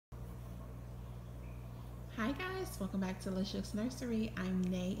Hi guys, welcome back to Angelsnursery. I'm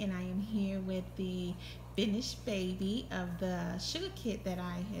Nay and I am here with the finished baby of the sugar kit that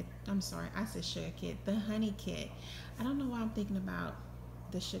I'm sorry, I said sugar kit, the honey kit. I don't know why I'm thinking about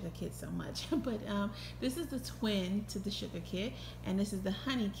the sugar kit so much, but this is the twin to the sugar kit and this is the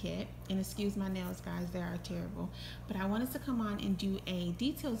honey kit. And excuse my nails guys, they are terrible. But I wanted to come on and do a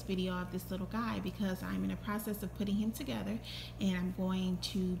details video of this little guy because I'm in the process of putting him together and I'm going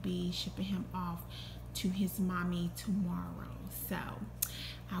to be shipping him off to his mommy tomorrow. So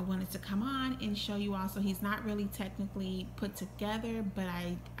I wanted to come on and show you all. So he's not really technically put together, but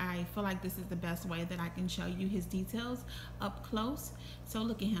I feel like this is the best way that I can show you his details up close. So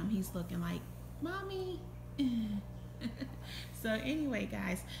look at him, he's looking like mommy. So anyway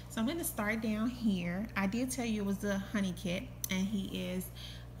guys, so I'm going to start down here. I did tell you it was the honey kit and he is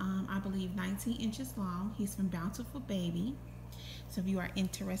I believe 19 inches long. He's from Bountiful Baby. So if you are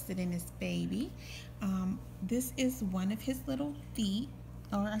interested in this baby, this is one of his little feet,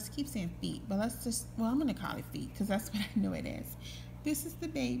 or I keep saying feet, but I'm gonna call it feet because that's what I know it is. This is the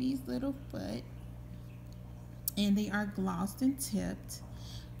baby's little foot, and they are glossed and tipped.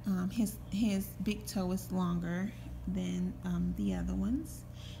 His big toe is longer than the other ones.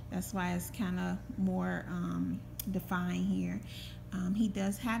 That's why it's kind of more defined here. He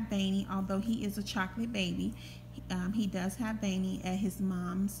does have veining, although he is a chocolate baby. He does have veining at his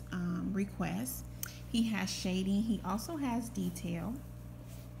mom's request. He has shading. He also has detail.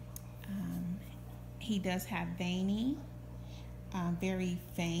 He does have veining, very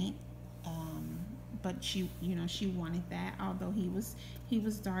faint, but she wanted that. Although he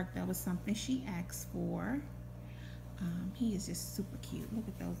was dark, that was something she asked for. He is just super cute. Look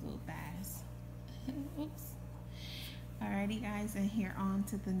at those little thighs. Oops. Alrighty guys, and here on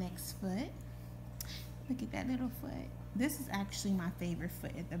to the next foot. Look at that little foot. This is actually my favorite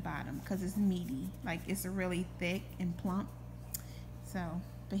foot at the bottom because it's meaty. Like it's really thick and plump. So,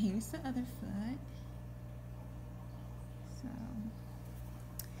 but here's the other foot. So,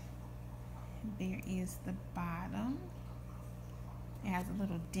 there is the bottom. It has a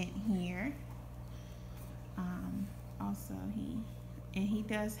little dent here. Also, he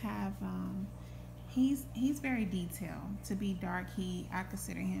does have he's very detailed. To be dark, I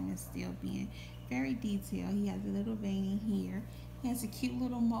consider him as still being very detailed. He has a little veining here. He has a cute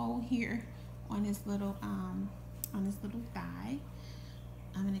little mole here on his little thigh.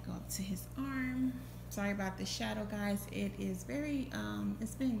 I'm gonna go up to his arm. Sorry about the shadow, guys. It is very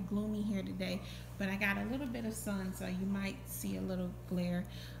it's been gloomy here today, but I got a little bit of sun, so you might see a little glare.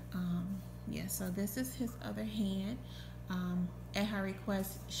 Yeah, so this is his other hand. At her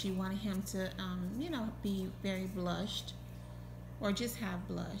request, she wanted him to be very blushed or just have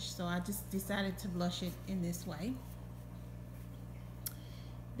blush, so I just decided to blush it in this way.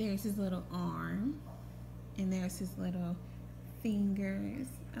 There's his little arm and there's his little fingers.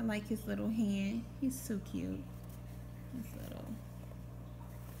 I like his little hand. He's so cute. His little.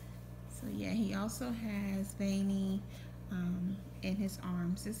 So yeah, he also has veining in his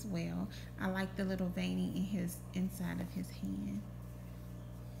arms as well. I like the little veining in his inside of his hand.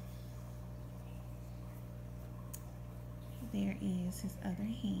 There is his other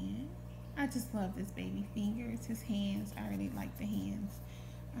hand. I just love this baby fingers, his hands. I really like the hands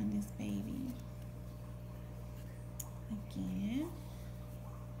on this baby. Again,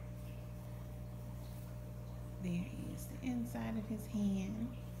 there is the inside of his hand.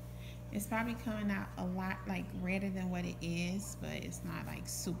 It's probably coming out a lot like redder than what it is, but it's not like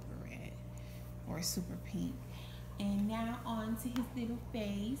super red or super pink. And now on to his little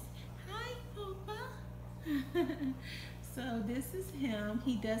face. Hi, Papa. So this is him.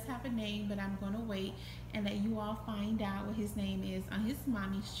 He does have a name, but I'm going to wait and let you all find out what his name is on his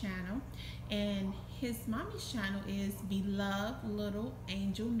mommy's channel. And his mommy's channel is belovedlil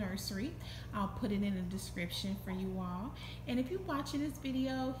Angel Nursery. I'll put it in the description for you all. And if you're watching this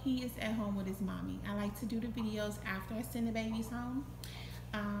video, he is at home with his mommy. I like to do the videos after I send the babies home.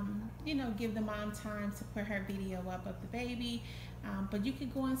 Give the mom time to put her video up of the baby. But you can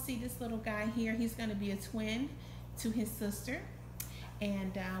go and see this little guy here. He's going to be a twin to his sister,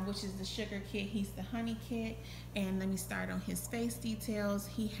 and which is the sugar kit. He's the honey kit. And let me start on his face details.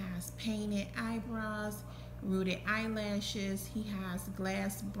 He has painted eyebrows, rooted eyelashes. He has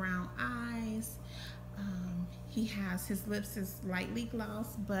glass brown eyes. He has his lips is lightly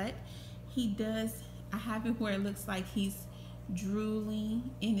glossed, but I have it where it looks like he's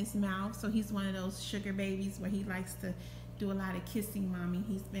drooling in his mouth. So he's one of those sugar babies where he likes to do a lot of kissing mommy.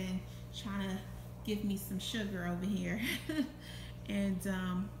 He's been trying to give me some sugar over here. And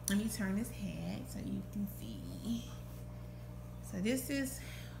let me turn his head so you can see. So this is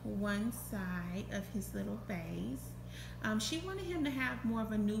one side of his little face. She wanted him to have more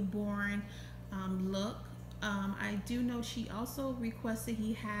of a newborn look. I do know she also requested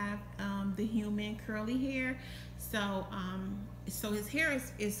he have the human curly hair. So so his hair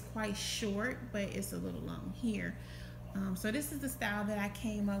is quite short, but it's a little long here. So this is the style that I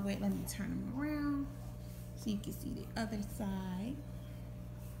came up with. Let me turn him around so you can see the other side.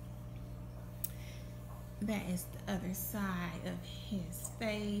 That is the other side of his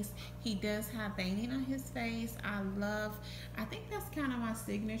face. He does have veining on his face. I think that's kind of my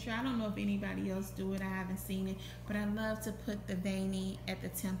signature. I don't know if anybody else do it. I haven't seen it, but I love to put the veining at the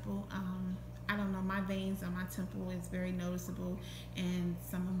temple. I don't know, my veins on my temple is very noticeable, and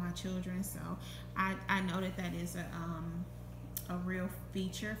some of my children. So I know that is a real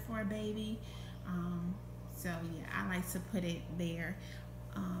feature for a baby. So yeah, I like to put it there.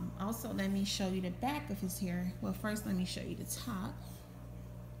 Also, let me show you the back of his hair. Well, first let me show you the top.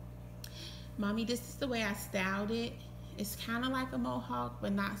 Mommy, this is the way I styled it. It's kind of like a mohawk,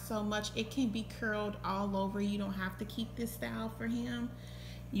 but not so much. It can be curled all over. You don't have to keep this style for him.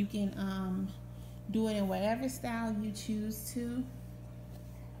 You can do it in whatever style you choose to.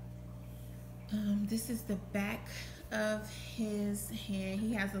 This is the back of his hair.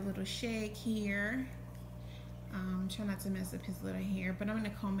 He has a little shake here. Try not to mess up his little hair, but I'm gonna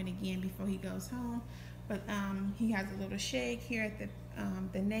comb it again before he goes home. But he has a little shake here at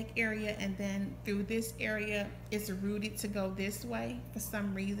the neck area, and then through this area it's rooted to go this way for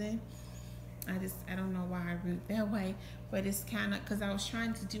some reason. I don't know why I root that way, but it's kind of because I was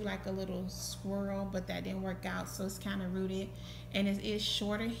trying to do like a little swirl, but that didn't work out, so it's kind of rooted, and it is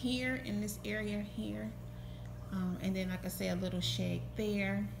shorter here in this area here, and then like I say, a little shake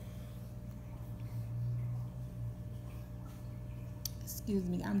there. Excuse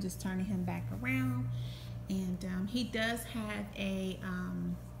me, I'm just turning him back around, and he does have a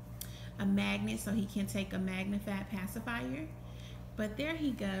magnet, so he can take a magnified pacifier. But there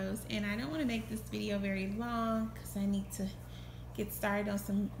he goes, and I don't want to make this video very long because I need to get started on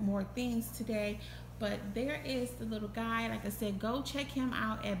some more things today. But there is the little guy. Like I said, go check him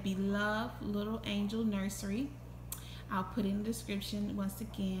out at Beloved Little Angel Nursery. I'll put it in the description once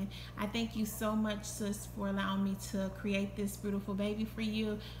again. I thank you so much, sis, for allowing me to create this beautiful baby for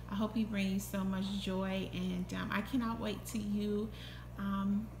you. I hope he brings you so much joy, and I cannot wait till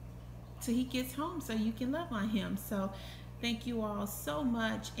he gets home so you can love on him. So thank you all so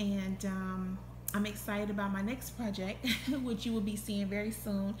much, and I'm excited about my next project, which you will be seeing very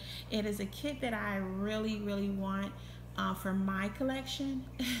soon. It is a kit that I really, really want for my collection,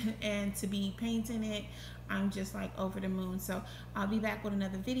 and to be painting it, I'm just like over the moon. So I'll be back with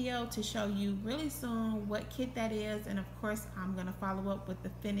another video to show you really soon what kit that is, and of course I'm gonna follow up with the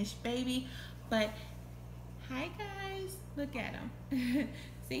finished baby. But hi guys, look at him.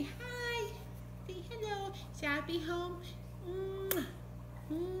 Say hi, say hello. Say I'll be home.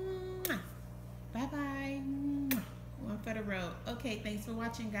 Bye bye. One for the road. Okay, thanks for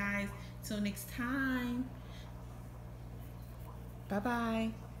watching, guys. Till next time. Bye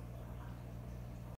bye.